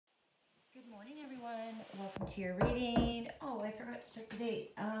Morning, everyone. Welcome to your reading. Oh, I forgot to check the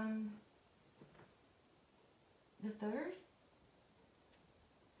date. The 3rd?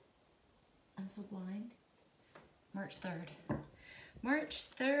 I'm so blind. March 3rd. March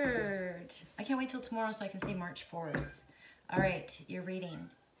 3rd. I can't wait till tomorrow so I can say March 4th. All right, your reading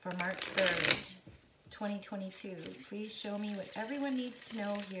for March 3rd, 2022. Please show me what everyone needs to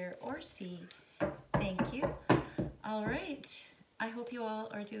know, hear, or see. Thank you. All right. I hope you all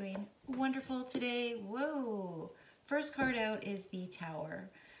are doing wonderful today. Whoa. First card out is the Tower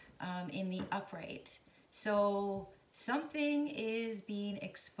in the upright. So something is being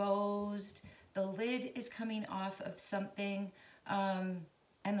exposed. The lid is coming off of something and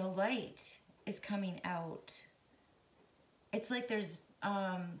the light is coming out. It's like there's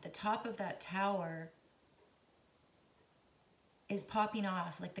the top of that tower is popping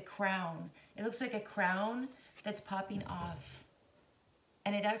off, like the crown. It looks like a crown that's popping off.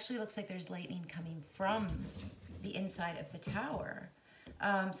 And it actually looks like there's lightning coming from the inside of the tower.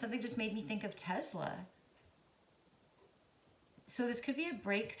 Something just made me think of Tesla. So this could be a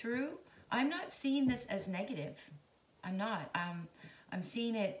breakthrough. I'm not seeing this as negative. I'm not. I'm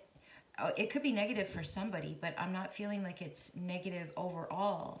seeing it, it could be negative for somebody, but I'm not feeling like it's negative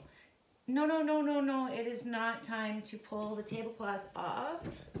overall. No, no, no, no, no. It is not time to pull the tablecloth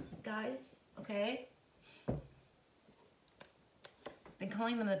off, guys, okay? Been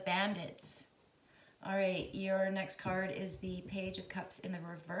calling them the bandits. All right, your next card is the Page of Cups in the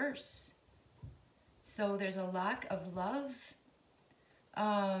reverse. So there's a lack of love.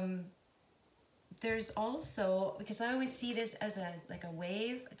 There's also, because I always see this as like a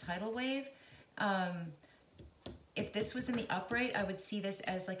wave, a tidal wave. If this was in the upright, I would see this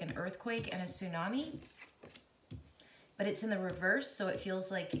as like an earthquake and a tsunami. But it's in the reverse, so it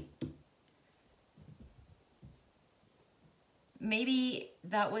feels like maybe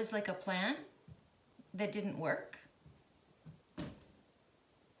that was like a plan that didn't work.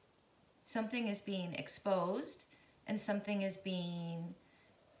 Something is being exposed and something is being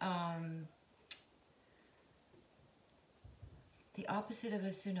the opposite of a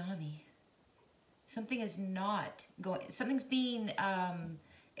tsunami. Something is not going, something's being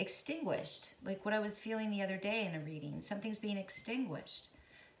extinguished, like what I was feeling the other day in a reading. Something's being extinguished.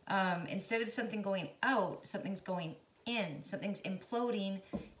 Instead of something going out, something's going in. Something's imploding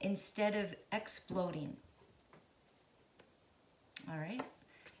instead of exploding. All right.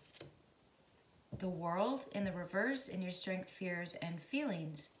 The World in the reverse in your strength, fears, and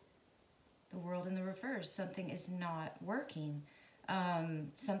feelings. The World in the reverse. Something is not working.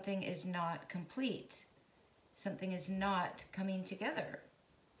 Something is not complete. Something is not coming together.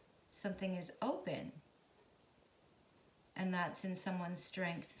 Something is open. And that's in someone's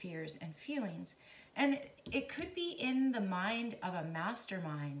strength, fears, and feelings. And it could be in the mind of a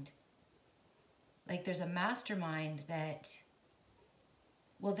mastermind. Like there's a mastermind that,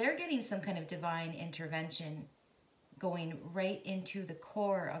 well, they're getting some kind of divine intervention going right into the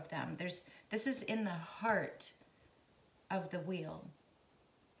core of them. This is in the heart of the wheel.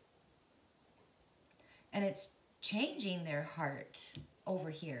 And it's changing their heart over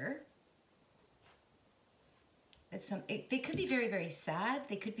here. They could be very, very sad.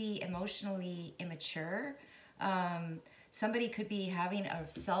 They could be emotionally immature. Somebody could be having a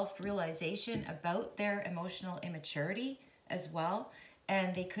self-realization about their emotional immaturity as well.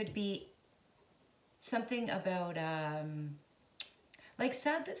 And they could be something about, like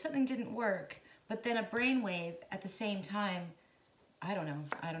sad that something didn't work, but then a brainwave at the same time. I don't know.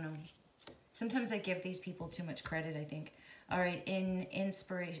 Sometimes I give these people too much credit, I think. All right, in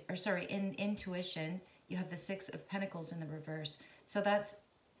intuition, you have the Six of Pentacles in the reverse. So that's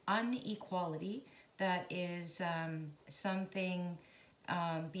inequality. That is something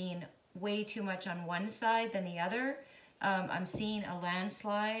being way too much on one side than the other. I'm seeing a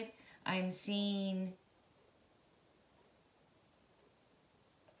landslide. I'm seeing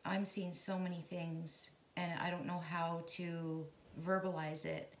so many things, and I don't know how to verbalize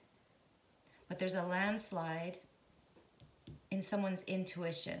it. But there's a landslide in someone's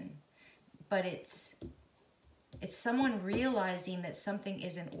intuition. But it's someone realizing that something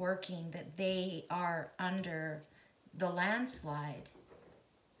isn't working, that they are under the landslide.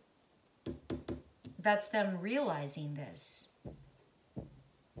 That's them realizing this.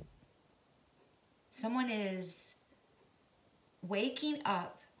 Someone is waking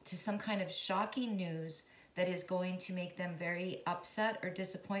up to some kind of shocking news that is going to make them very upset or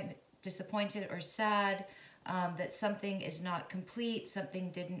disappointed or sad, that something is not complete,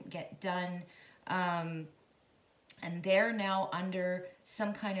 something didn't get done. And they're now under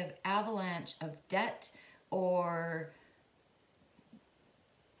some kind of avalanche of debt or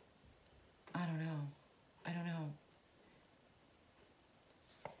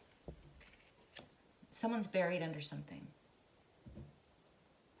Someone's buried under something.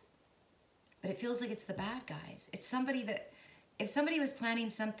 But it feels like it's the bad guys. It's somebody that, if somebody was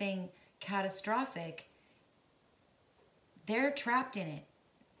planning something catastrophic, they're trapped in it.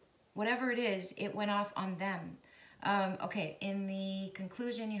 Whatever it is, it went off on them. Okay, in the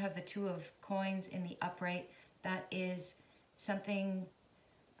conclusion, you have the Two of Coins in the upright. That is something,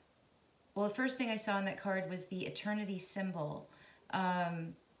 well, the first thing I saw in that card was the eternity symbol.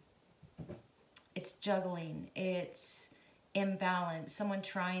 It's juggling, it's imbalance, someone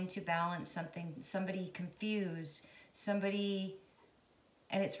trying to balance something, somebody confused, somebody,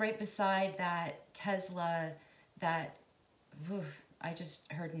 and it's right beside that Tesla, that, I just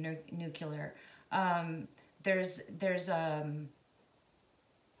heard nuclear. There's a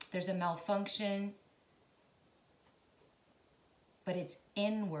malfunction, but it's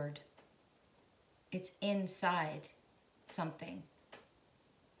inward. It's inside something.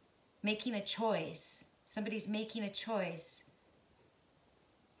 Making a choice. Somebody's making a choice.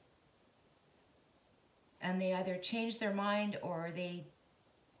 And they either changed their mind or they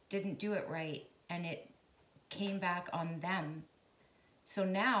didn't do it right, and it came back on them. So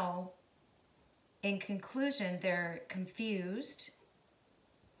now, in conclusion, they're confused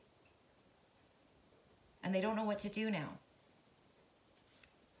and they don't know what to do now.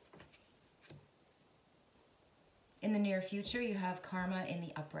 In the near future, you have karma in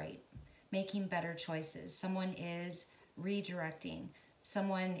the upright, making better choices. Someone is redirecting.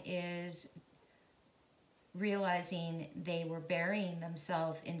 Someone is realizing they were burying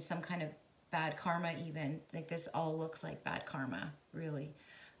themselves in some kind of bad karma even. Like, this all looks like bad karma, really.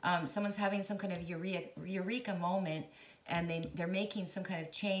 Someone's having some kind of eureka moment, and they're making some kind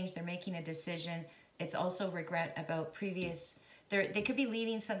of change. They're making a decision. It's also regret about previous. They could be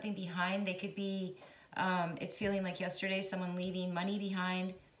leaving something behind. They could be, it's feeling like yesterday, someone leaving money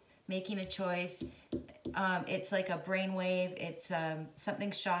behind, making a choice. It's like a brainwave. It's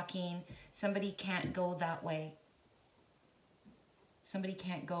something shocking. Somebody can't go that way. Somebody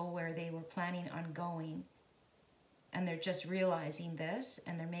can't go where they were planning on going. And they're just realizing this,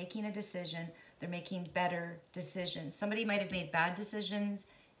 and they're making a decision. They're making better decisions. Somebody might have made bad decisions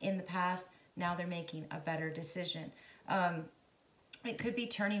in the past. Now they're making a better decision. It could be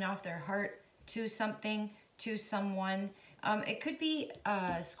turning off their heart to something, to someone. It could be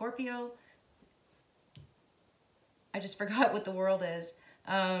Scorpio. I just forgot what the world is.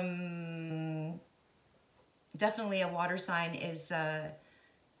 Definitely a water sign is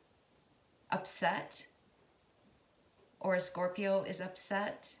upset. Or a Scorpio is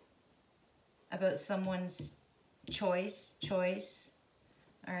upset about someone's choice.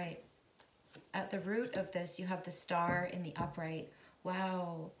 All right. At the root of this, you have the Star in the upright.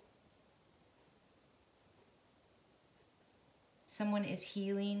 Wow. Someone is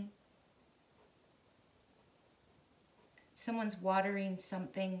healing. Someone's watering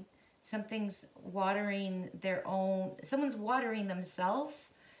something. Something's watering their own. Someone's watering themselves.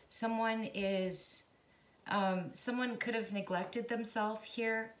 Someone is... someone could have neglected themselves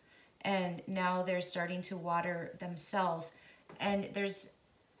here, and now they're starting to water themselves. And there's,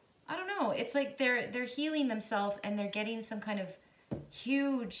 I don't know, it's like they're healing themselves, and they're getting some kind of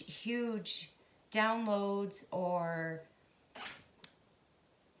huge downloads, or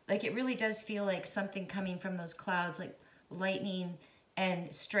like it really does feel like something coming from those clouds, like lightning,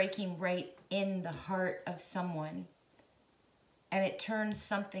 and striking right in the heart of someone, and it turns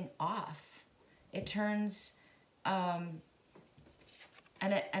something off. It turns an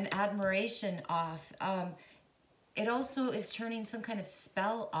admiration off. It also is turning some kind of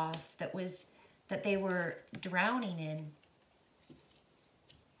spell off that they were drowning in.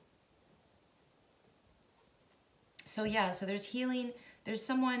 So yeah, so there's healing. There's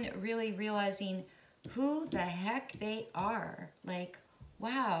someone really realizing who the heck they are. Like,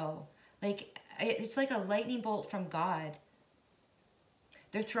 wow. Like, it's like a lightning bolt from God.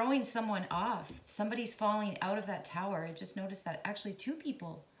 They're throwing someone off. Somebody's falling out of that tower. I just noticed that. Actually, 2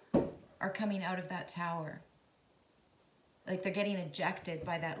 people are coming out of that tower. Like they're getting ejected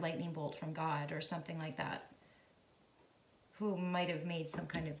by that lightning bolt from God or something like that. Who might have made some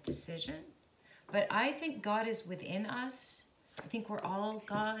kind of decision. But I think God is within us. I think we're all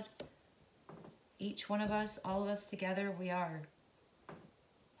God. Each one of us, all of us together, we are.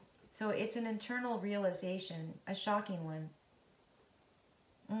 So it's an internal realization, a shocking one.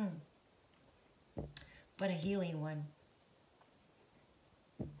 But a healing one.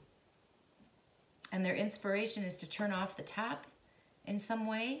 And their inspiration is to turn off the tap in some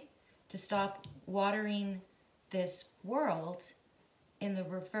way, to stop watering this world in the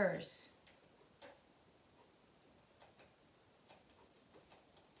reverse.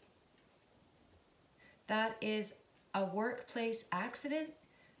 that is a workplace accident.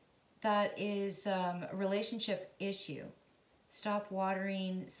 That is a relationship issue. Stop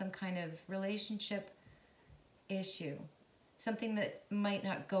watering some kind of relationship issue. Something that might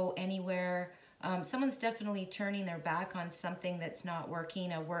not go anywhere. Someone's definitely turning their back on something that's not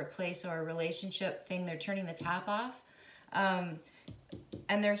working, a workplace or a relationship thing. They're turning the tap off. And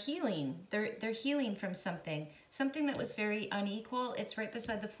they're healing. They're healing from something. Something that was very unequal. It's right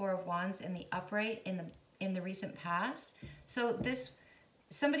beside the Four of Wands in the upright in the recent past. So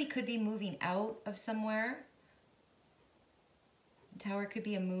somebody could be moving out of somewhere. Tower could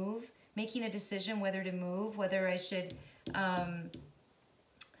be a move. Making a decision whether to move, whether I should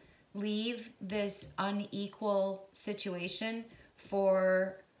leave this unequal situation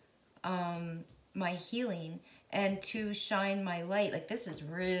for my healing and to shine my light. Like, this is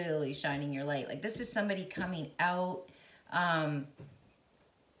really shining your light. Like, this is somebody coming out,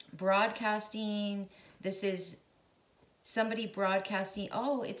 broadcasting. This is somebody broadcasting.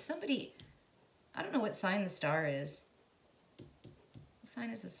 Oh, it's somebody, I don't know what sign the star is. What sign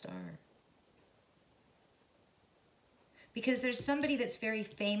is the star? Because there's somebody that's very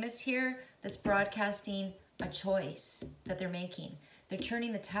famous here that's broadcasting a choice that they're making. They're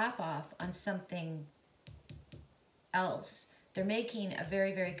turning the tap off on something else. They're making a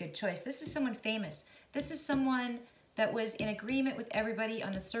very, very good choice. This is someone famous. This is someone that was in agreement with everybody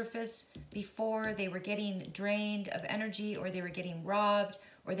on the surface before. They were getting drained of energy, or they were getting robbed,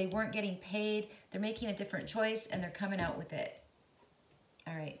 or they weren't getting paid. They're making a different choice and they're coming out with it.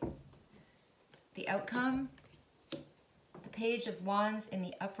 All right. The outcome, the Page of Wands in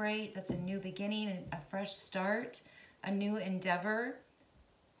the upright. That's a new beginning and a fresh start, a new endeavor.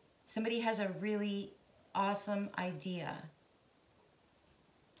 Somebody has a really awesome idea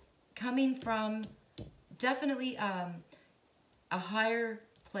coming from definitely a higher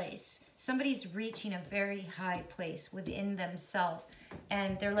place. Somebody's reaching a very high place within themselves,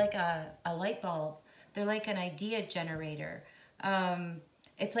 and they're like a light bulb. They're like an idea generator.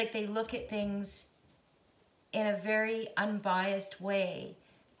 It's like they look at things in a very unbiased way,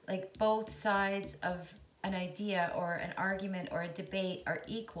 like both sides of an idea or an argument or a debate are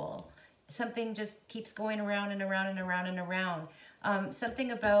equal. Something just keeps going around and around and around and around.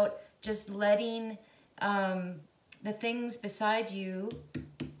 Something about just letting the things beside you,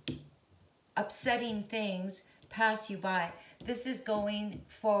 upsetting things, pass you by. This is going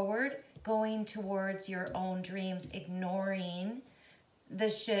forward, going towards your own dreams, ignoring the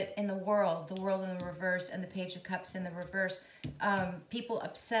shit in the world in the reverse, and the Page of Cups in the reverse. People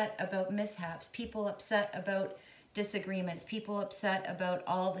upset about mishaps, people upset about disagreements, people upset about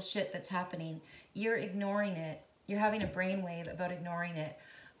all the shit that's happening. You're ignoring it. You're having a brainwave about ignoring it.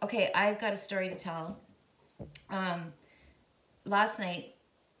 Okay, I've got a story to tell. Last night,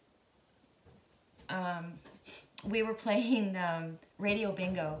 we were playing radio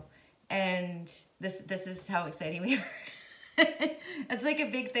bingo, and this is how exciting we are. It's like a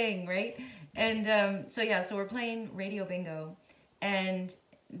big thing, right? And so we're playing radio bingo, and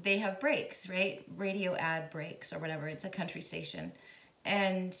they have breaks, right? Radio ad breaks or whatever. It's a country station.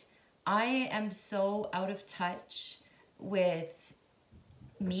 And I am so out of touch with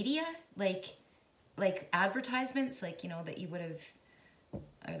media, like advertisements, like, you know, that you would have,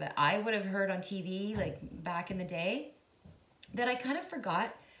 or that I would have heard on TV, like back in the day, that I kind of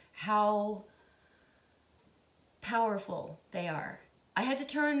forgot how powerful they are. I had to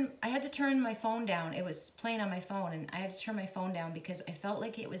turn my phone down. It was playing on my phone, and I had to turn my phone down because I felt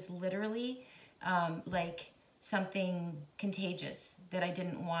like it was literally like something contagious that I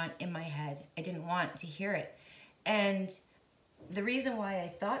didn't want in my head. I didn't want to hear it. And the reason why I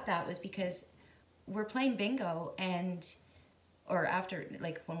thought that was because we're playing bingo, or after,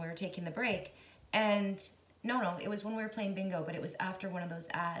 like when we were taking the break, and no, it was when we were playing bingo, but it was after one of those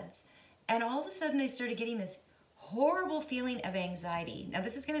ads. And all of a sudden I started getting this horrible feeling of anxiety. Now,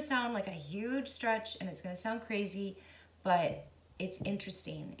 this is going to sound like a huge stretch, and it's going to sound crazy, but it's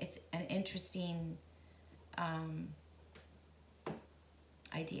interesting. It's an interesting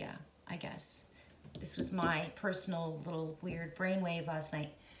idea, I guess. This was my personal little weird brainwave last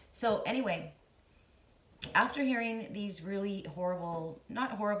night. So anyway, after hearing these really horrible,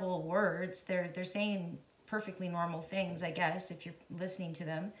 not horrible words, they're saying perfectly normal things, I guess, if you're listening to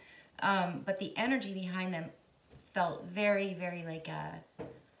them. But the energy behind them felt very, very like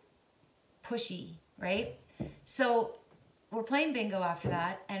pushy, right? So we're playing bingo after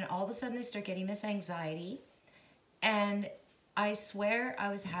that, and all of a sudden I start getting this anxiety, and I swear I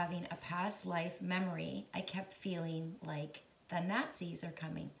was having a past life memory. I kept feeling like the Nazis are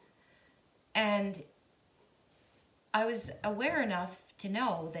coming. And I was aware enough to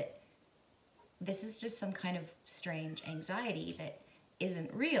know that this is just some kind of strange anxiety that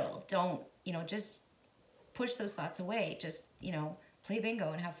isn't real. Don't, just push those thoughts away. Just, play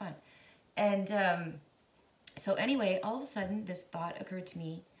bingo and have fun. And so anyway, all of a sudden, this thought occurred to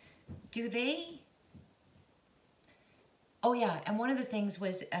me. Oh yeah, and one of the things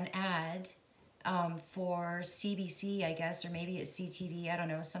was an ad for CBC, I guess, or maybe it's CTV, I don't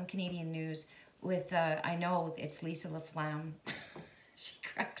know, some Canadian news with, I know it's Lisa LaFlamme. She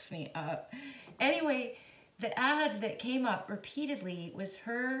cracks me up. Anyway, the ad that came up repeatedly was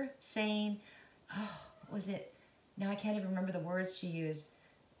her saying, oh, what was it? Now I can't even remember the words she used.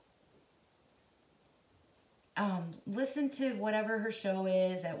 Listen to whatever her show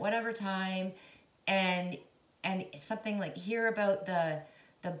is at whatever time, and something like hear about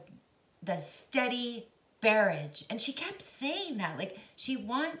the steady barrage. And she kept saying that, like she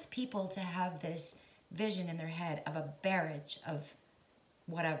wants people to have this vision in their head of a barrage of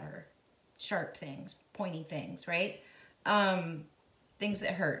whatever, sharp things, pointy things, right? Things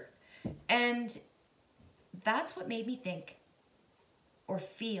that hurt. And that's what made me think or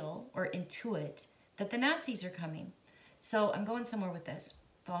feel or intuit that the Nazis are coming. So I'm going somewhere with this.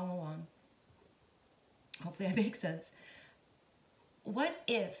 Follow along. Hopefully I make sense. What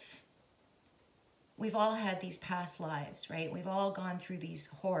if we've all had these past lives, right? We've all gone through these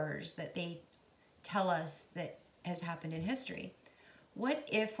horrors that they tell us that has happened in history. What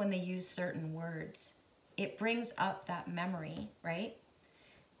if when they use certain words, it brings up that memory, right?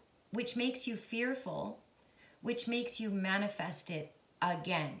 Which makes you fearful, which makes you manifest it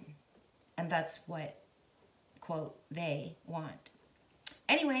again. And that's what, quote, they want.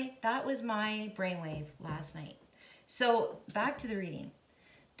 Anyway, that was my brainwave last night. So back to the reading.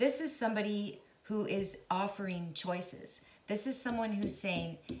 This is somebody who is offering choices. This is someone who's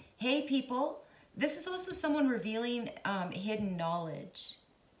saying, hey people, this is also someone revealing hidden knowledge.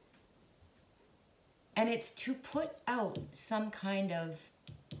 And it's to put out some kind of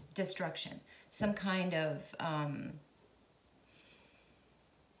destruction, some kind of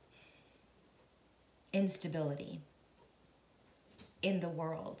instability in the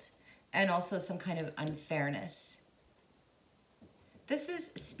world, and also some kind of unfairness. This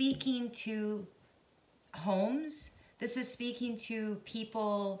is speaking to homes. This is speaking to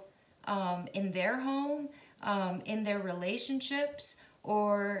people in their home, in their relationships,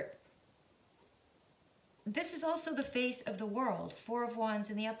 or this is also the face of the world. Four of Wands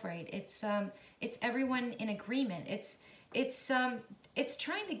in the upright. It's everyone in agreement. It's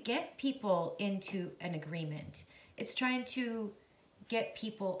trying to get people into an agreement. It's trying to get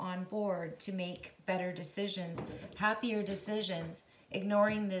people on board to make better decisions, happier decisions,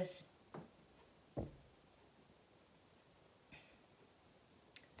 ignoring this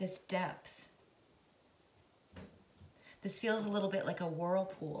depth. This feels a little bit like a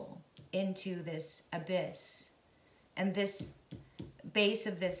whirlpool into this abyss. And this base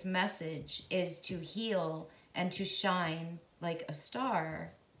of this message is to heal and to shine like a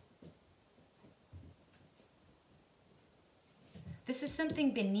star. This is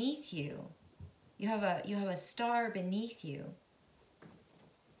something beneath you. You have a star beneath you,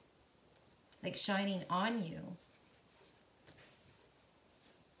 like shining on you.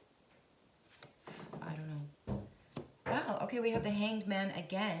 I don't know. Wow, okay, we have the Hanged Man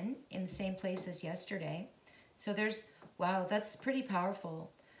again in the same place as yesterday. So there's, wow, that's pretty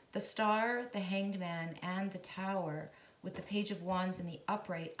powerful. The star, the Hanged Man, and the Tower with the Page of Wands in the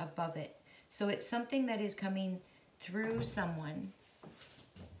upright above it. So it's something that is coming through someone.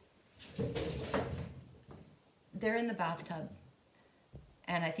 They're in the bathtub.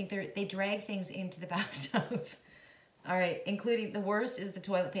 And I think they drag things into the bathtub. All right, including the worst is the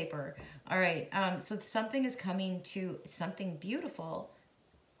toilet paper. All right, so something is coming to something beautiful.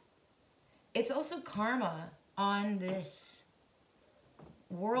 It's also karma on this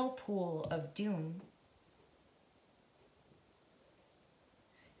whirlpool of doom.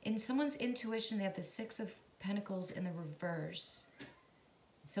 In someone's intuition, they have the Six of Pentacles in the reverse.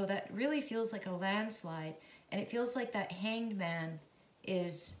 So that really feels like a landslide. And it feels like that Hanged Man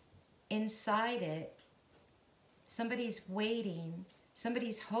is inside it. Somebody's waiting.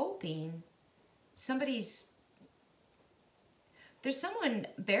 Somebody's hoping. There's someone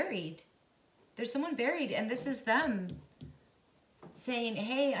buried. There's someone buried, and this is them saying,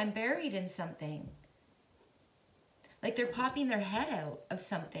 hey, I'm buried in something. Like they're popping their head out of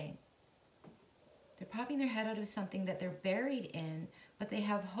something. They're popping their head out of something that they're buried in, but they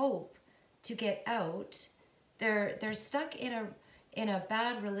have hope to get out. They're stuck in a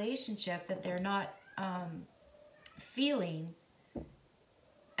bad relationship that they're not feeling,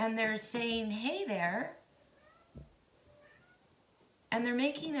 and they're saying, hey there, And they're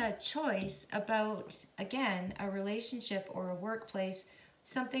making a choice about, again, a relationship or a workplace,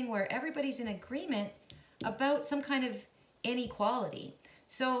 something where everybody's in agreement about some kind of inequality.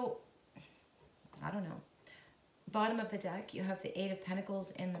 So, I don't know. Bottom of the deck, you have the Eight of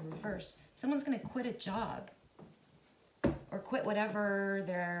Pentacles in the reverse. Someone's going to quit a job or quit whatever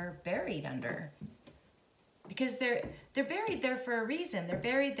they're buried under. Because they're buried there for a reason. They're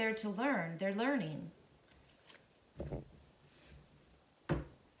buried there to learn. They're learning.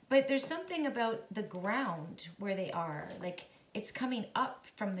 But there's something about the ground where they are. Like, it's coming up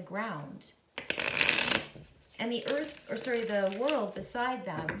from the ground. And the earth, or sorry, the world beside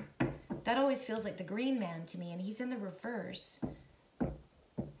them, that always feels like the green man to me. And he's in the reverse.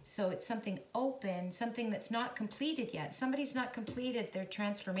 So it's something open, something that's not completed yet. Somebody's not completed their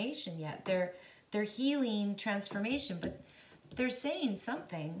transformation yet. Their healing transformation. But they're saying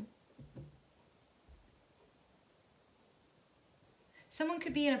something. Someone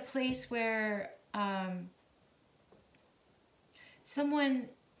could be in a place where a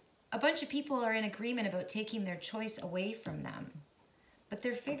bunch of people are in agreement about taking their choice away from them. But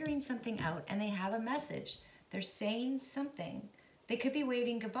they're figuring something out and they have a message. They're saying something. They could be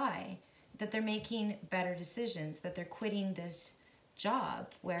waving goodbye, that they're making better decisions, that they're quitting this job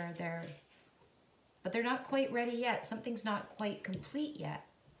but they're not quite ready yet. Something's not quite complete yet.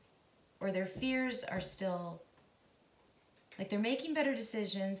 Or their fears are still... Like, they're making better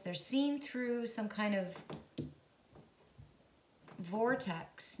decisions. They're seeing through some kind of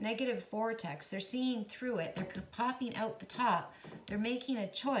vortex, negative vortex. They're seeing through it. They're popping out the top. They're making a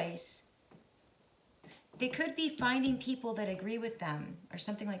choice. They could be finding people that agree with them or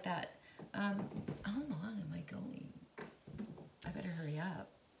something like that. How long am I going? I better hurry up.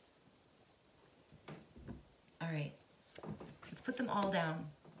 All right. Let's put them all down.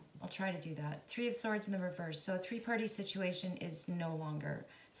 I'll try to do that. Three of Swords in the reverse. So a three-party situation is no longer.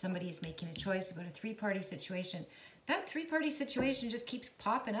 Somebody is making a choice about a three-party situation. That three-party situation just keeps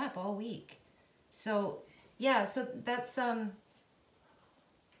popping up all week. So, yeah, so that's a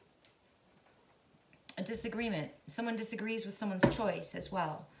disagreement. Someone disagrees with someone's choice as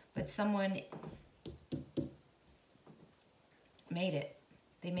well. But someone made it.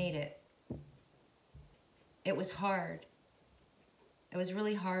 They made it. It was hard. It was a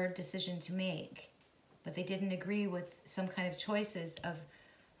really hard decision to make, but they didn't agree with some kind of choices of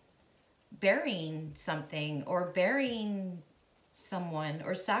burying something or burying someone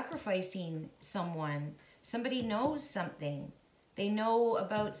or sacrificing someone. Somebody knows something. They know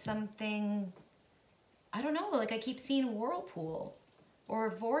about something, I don't know, like I keep seeing whirlpool or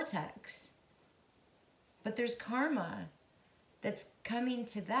vortex. But there's karma that's coming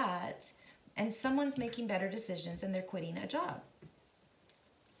to that, and someone's making better decisions and they're quitting a job.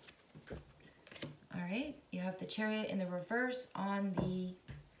 All right, you have the Chariot in the reverse on the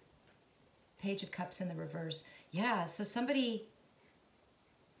Page of Cups in the reverse. Yeah, so somebody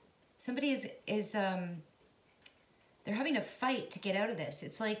is they're having a fight to get out of this.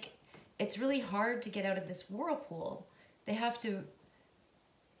 It's like, it's really hard to get out of this whirlpool. They have to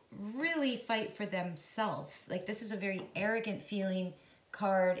really fight for themselves. Like, this is a very arrogant feeling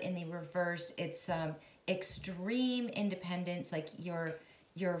card in the reverse. It's extreme independence, like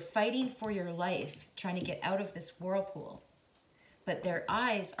you're fighting for your life, trying to get out of this whirlpool. But their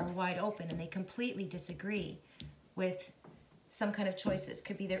eyes are wide open and they completely disagree with some kind of choices.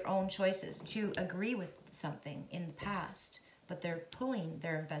 Could be their own choices to agree with something in the past. But they're pulling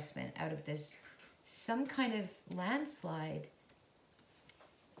their investment out of this, some kind of landslide.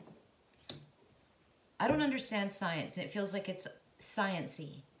 I don't understand science, and it feels like it's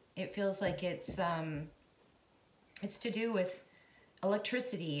science-y. It feels like it's to do with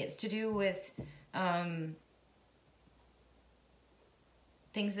electricity. It's to do with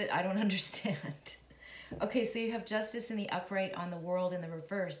things that I don't understand. Okay, so you have Justice in the upright on the World in the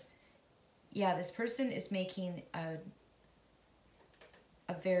reverse. Yeah, this person is making a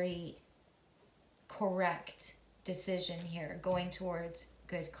very correct decision here, going towards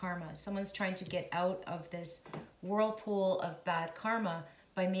good karma. Someone's trying to get out of this whirlpool of bad karma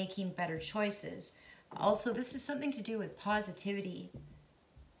by making better choices. Also, this is something to do with positivity.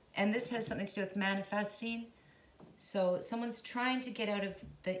 And this has something to do with manifesting. So someone's trying to get out of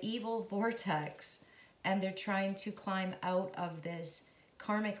the evil vortex, and they're trying to climb out of this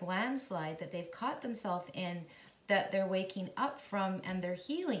karmic landslide that they've caught themselves in, that they're waking up from and they're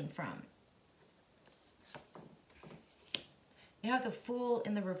healing from. You have the Fool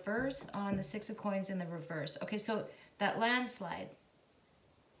in the reverse on the Six of Coins in the reverse. Okay, so that landslide,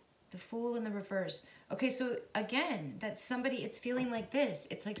 the Fool in the reverse. Okay, so again, that somebody, it's feeling like this.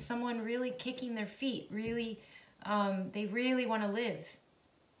 It's like someone really kicking their feet, really They really want to live.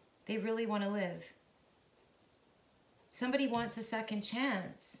 They really want to live. Somebody wants a second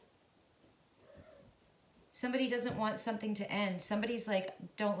chance. Somebody doesn't want something to end. Somebody's like,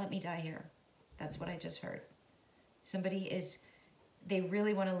 don't let me die here. That's what I just heard. Somebody is, they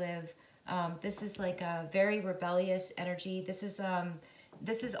really want to live. This is like a very rebellious energy. This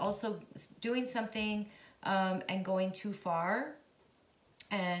is also doing something and going too far.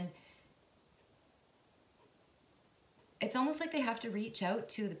 And it's almost like they have to reach out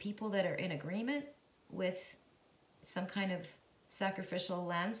to the people that are in agreement with some kind of sacrificial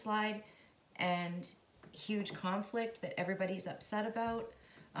landslide and huge conflict that everybody's upset about.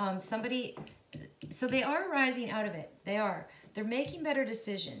 So they are rising out of it. They are. They're making better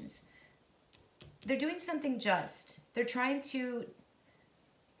decisions. They're doing something just. They're turning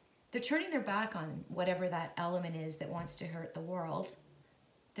their back on whatever that element is that wants to hurt the world.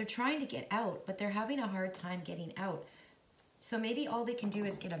 They're trying to get out, but they're having a hard time getting out. So maybe all they can do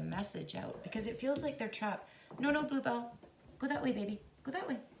is get a message out, because it feels like they're trapped. No, Bluebell. Go that way, baby. Go that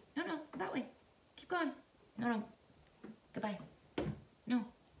way. No, go that way. Keep going. No. Goodbye. No.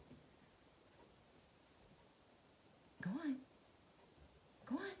 Go on.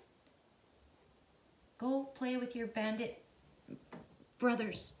 Go on. Go play with your bandit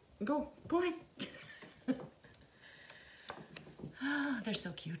brothers. Go on. Oh, they're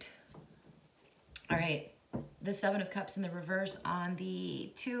so cute. All right. The Seven of Cups in the reverse on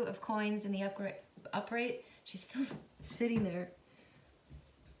the Two of Coins in the upright. She's still sitting there.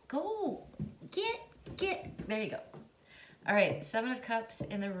 Go. Get. There you go. All right. Seven of Cups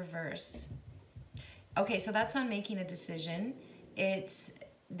in the reverse. Okay, so that's on making a decision.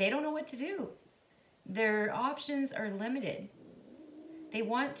 They don't know what to do. Their options are limited. They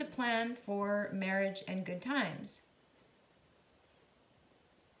want to plan for marriage and good times.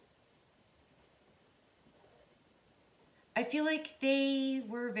 I feel like they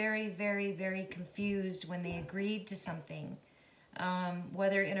were very, very, very confused when they agreed to something,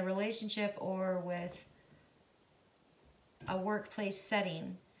 whether in a relationship or with a workplace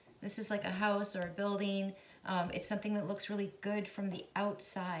setting. This is like a house or a building. It's something that looks really good from the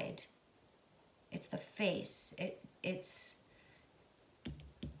outside. It's the face.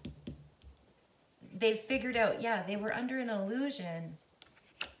 They've figured out, yeah, they were under an illusion.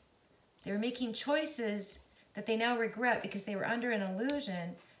 They were making choices that they now regret because they were under an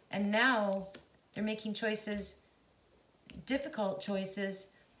illusion, and now they're making choices, difficult choices,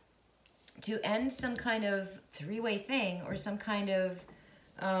 to end some kind of three-way thing or some kind of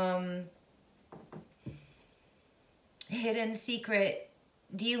hidden secret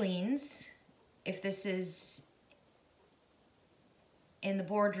dealings. If this is in the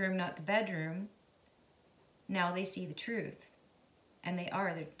boardroom, not the bedroom, now they see the truth. And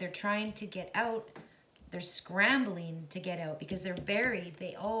they're trying to get out. They're scrambling to get out because they're buried.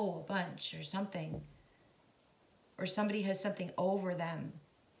 They owe a bunch or something. Or somebody has something over them.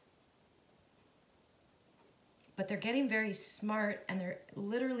 But they're getting very smart and they're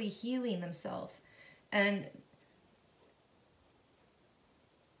literally healing themselves. And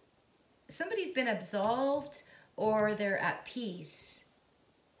somebody's been absolved or they're at peace.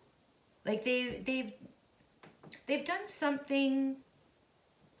 Like they've done something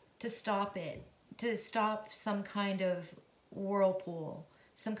to stop it, to stop some kind of whirlpool,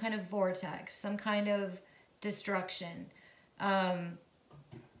 some kind of vortex, some kind of destruction. But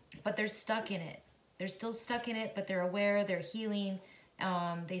they're stuck in it. They're still stuck in it, but they're aware, they're healing.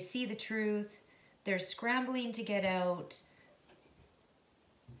 They see the truth. They're scrambling to get out.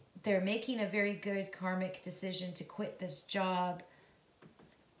 They're making a very good karmic decision to quit this job.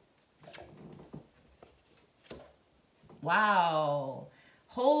 Wow.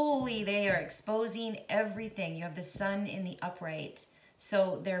 Holy, they are exposing everything. You have the sun in the upright.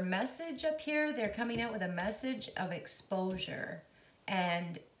 So their message up here, they're coming out with a message of exposure.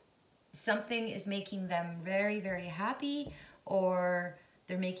 And something is making them very, very happy, or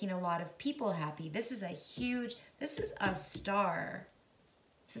they're making a lot of people happy. This is a star.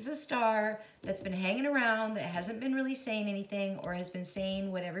 This is a star that's been hanging around, that hasn't been really saying anything or has been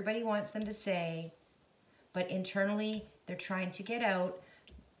saying what everybody wants them to say. But internally, they're trying to get out.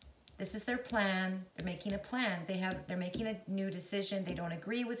 This is their plan. They're making a plan. They're making a new decision. They don't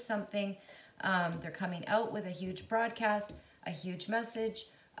agree with something. They're coming out with a huge broadcast, a huge message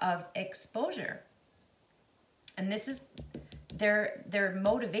of exposure. And this is their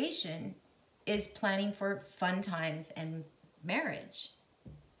motivation is planning for fun times and marriage.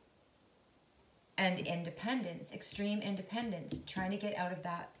 And independence, extreme independence, trying to get out of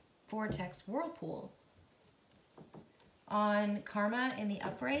that vortex whirlpool. On karma in the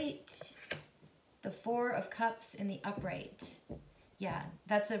upright, The Four of Cups in the upright. Yeah,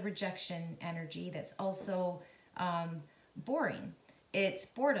 that's a rejection energy that's also boring. It's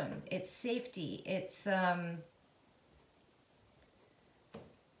boredom. It's safety. It's, oh,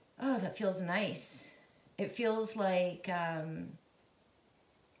 that feels nice. It feels like,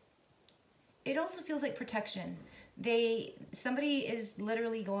 it also feels like protection. Somebody is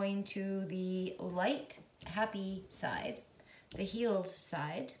literally going to the light, happy side, the healed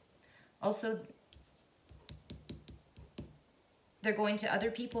side. Also, they're going to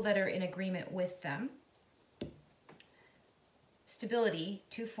other people that are in agreement with them. Stability,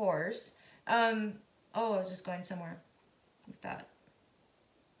 2 4s. Oh, I was just going somewhere with that.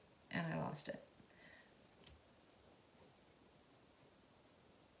 And I lost it.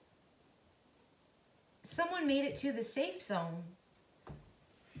 Someone made it to the safe zone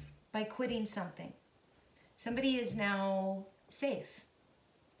by quitting something. Somebody is now safe.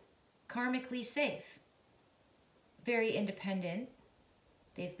 Karmically safe. Very independent.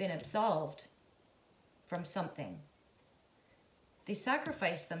 They've been absolved from something. They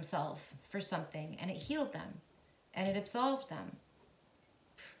sacrificed themselves for something and it healed them and it absolved them.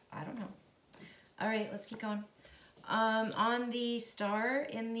 I don't know. All right, let's keep going. On the star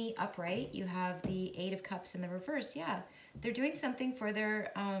in the upright, you have the 8 of Cups in the reverse. Yeah, they're doing something for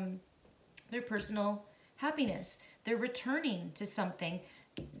their personal happiness. They're returning to something,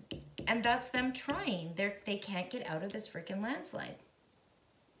 and that's them trying. They can't get out of this freaking landslide.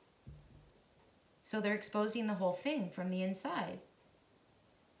 So they're exposing the whole thing from the inside.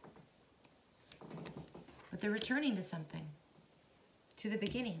 But they're returning to something, to the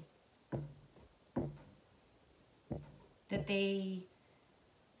beginning. That they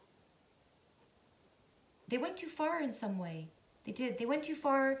went too far in some way. They did. They went too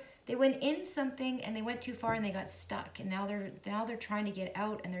far. They went in something and they went too far and they got stuck. And now they're trying to get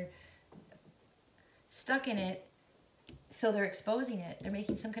out and they're stuck in it. So they're exposing it. They're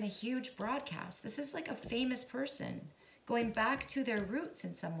making some kind of huge broadcast. This is like a famous person going back to their roots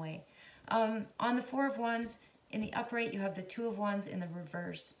in some way. On the 4 of Wands in the upright, you have the 2 of Wands in the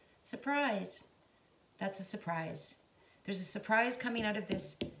reverse. Surprise. That's a surprise. There's a surprise coming out of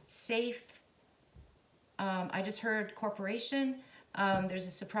this safe, I just heard corporation. There's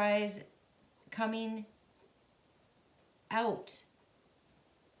a surprise coming out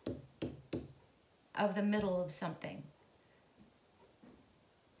of the middle of something.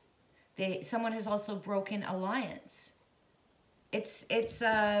 Someone has also broken alliance. It's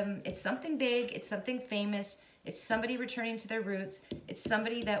something big. It's something famous. It's somebody returning to their roots. It's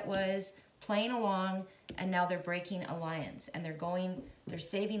somebody that was playing along and now they're breaking alliance and they're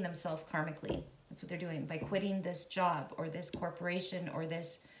saving themselves karmically. That's what they're doing by quitting this job or this corporation or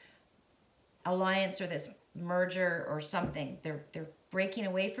this alliance or this merger or something. They're breaking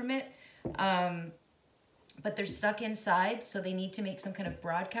away from it. But they're stuck inside, so they need to make some kind of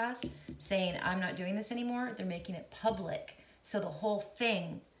broadcast saying, I'm not doing this anymore. They're making it public, so the whole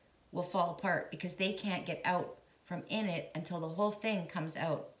thing will fall apart because they can't get out from in it until the whole thing comes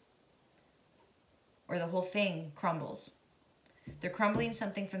out or the whole thing crumbles. They're crumbling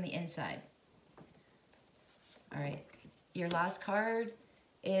something from the inside. All right, your last card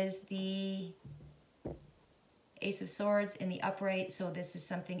is the Ace of Swords in the upright. So this is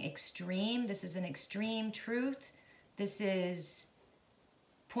something extreme. This is an extreme truth. This is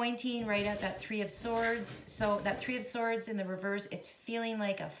pointing right at that 3 of Swords. So that 3 of Swords in the reverse, it's feeling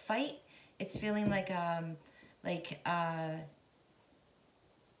like a fight. It's feeling like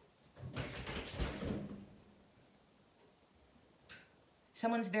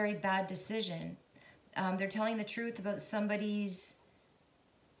someone's very bad decision. They're telling the truth about somebody's.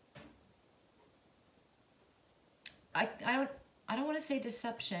 I don't want to say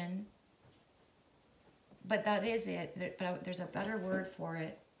deception, but that is it. But there's a better word for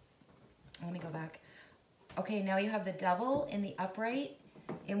it. Let me go back. Okay, now you have the Devil in the upright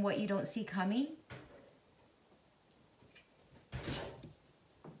in what you don't see coming.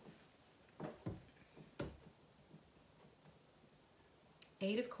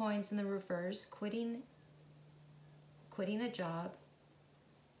 Eight of Coins in the reverse, quitting a job.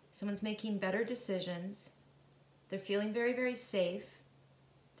 Someone's making better decisions. They're feeling very, very safe.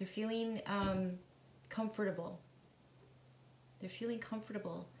 They're feeling comfortable. They're feeling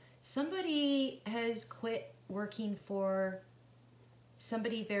comfortable. Somebody has quit working for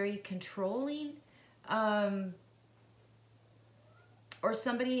somebody very controlling, or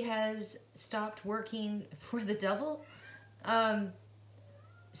somebody has stopped working for the devil.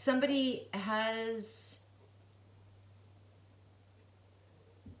 Somebody has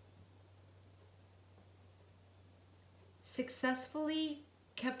successfully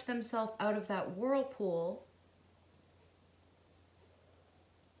kept themselves out of that whirlpool.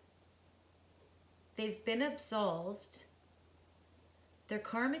 They've been absolved. They're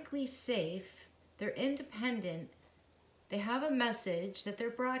karmically safe. They're independent. They have a message that they're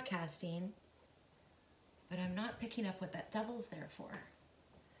broadcasting. But I'm not picking up what that devil's there for.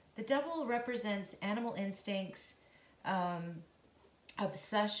 The devil represents animal instincts,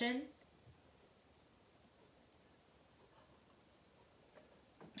 obsession,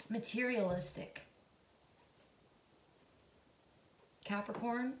 materialistic.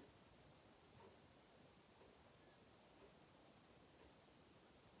 Capricorn.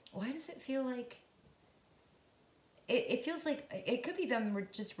 Why does it feel like... It feels like it could be them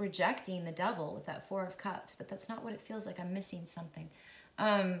just rejecting the devil with that Four of Cups, but that's not what it feels like. I'm missing something.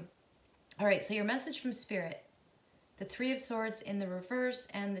 All right, so your message from Spirit. The Three of Swords in the reverse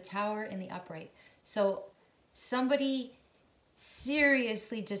and the Tower in the upright. So somebody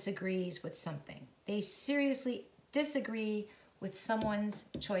seriously disagrees with something. They seriously disagree with someone's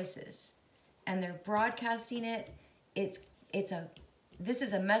choices. And they're broadcasting it. This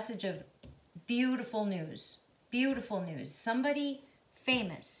is a message of beautiful news. Beautiful news. Somebody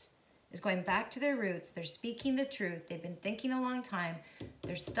famous is going back to their roots. They're speaking the truth. They've been thinking a long time.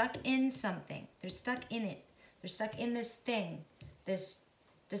 They're stuck in something. They're stuck in it. They're stuck in this thing, this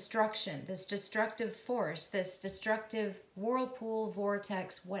destruction, this destructive force, this destructive whirlpool,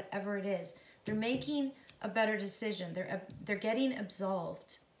 vortex, whatever it is. They're making a better decision. They're getting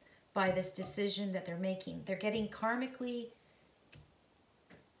absolved by this decision that they're making. They're getting karmically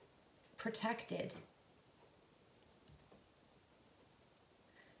protected.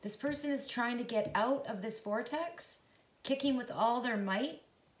 This person is trying to get out of this vortex, kicking with all their might.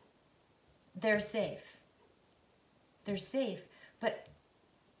 They're safe. They're safe. But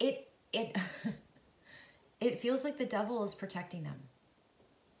it feels like the devil is protecting them.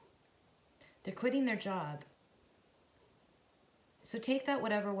 They're quitting their job. So take that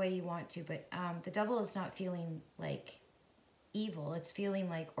whatever way you want to, but the devil is not feeling like evil. It's feeling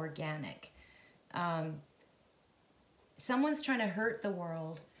like organic. Someone's trying to hurt the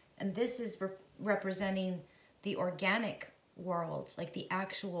world. And this is representing the organic world, like the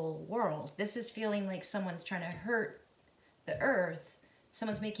actual world. This is feeling like someone's trying to hurt the earth.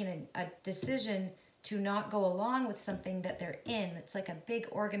 Someone's making a decision to not go along with something that they're in. It's like a big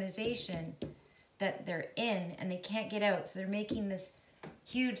organization that they're in and they can't get out. So they're making this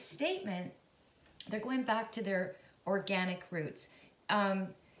huge statement. They're going back to their organic roots.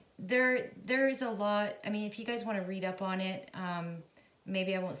 There is a lot. I mean, if you guys want to read up on it,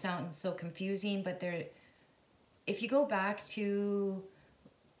 maybe I won't sound so confusing, but if you go back to,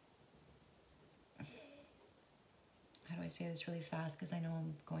 how do I say this really fast because I know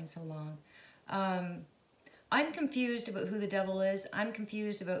I'm going so long. I'm confused about who the devil is. I'm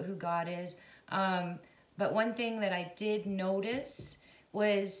confused about who God is. But one thing that I did notice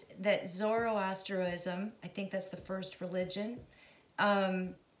was that Zoroastrianism, I think that's the first religion,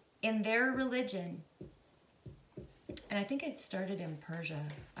 in their religion, and I think it started in Persia,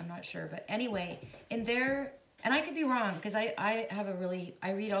 I'm not sure, but anyway, in their, and I could be wrong, because I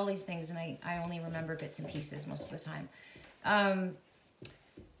read all these things, and I only remember bits and pieces most of the time.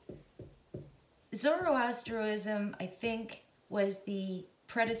 Zoroastrianism, I think, was the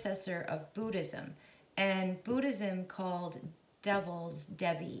predecessor of Buddhism, and Buddhism called devils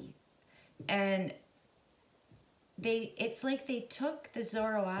Devi, and it's like they took the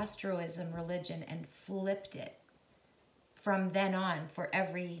Zoroastrianism religion and flipped it from then on for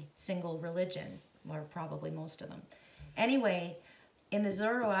every single religion, or probably most of them. Anyway, in the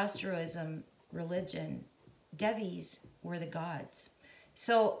Zoroastrianism religion, Devis were the gods.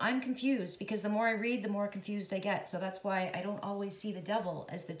 So I'm confused because the more I read, the more confused I get. So that's why I don't always see the devil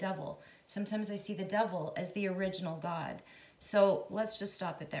as the devil. Sometimes I see the devil as the original God. So let's just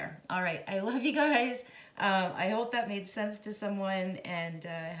stop it there. All right, I love you guys. I hope that made sense to someone, and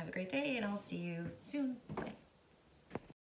have a great day, and I'll see you soon. Bye.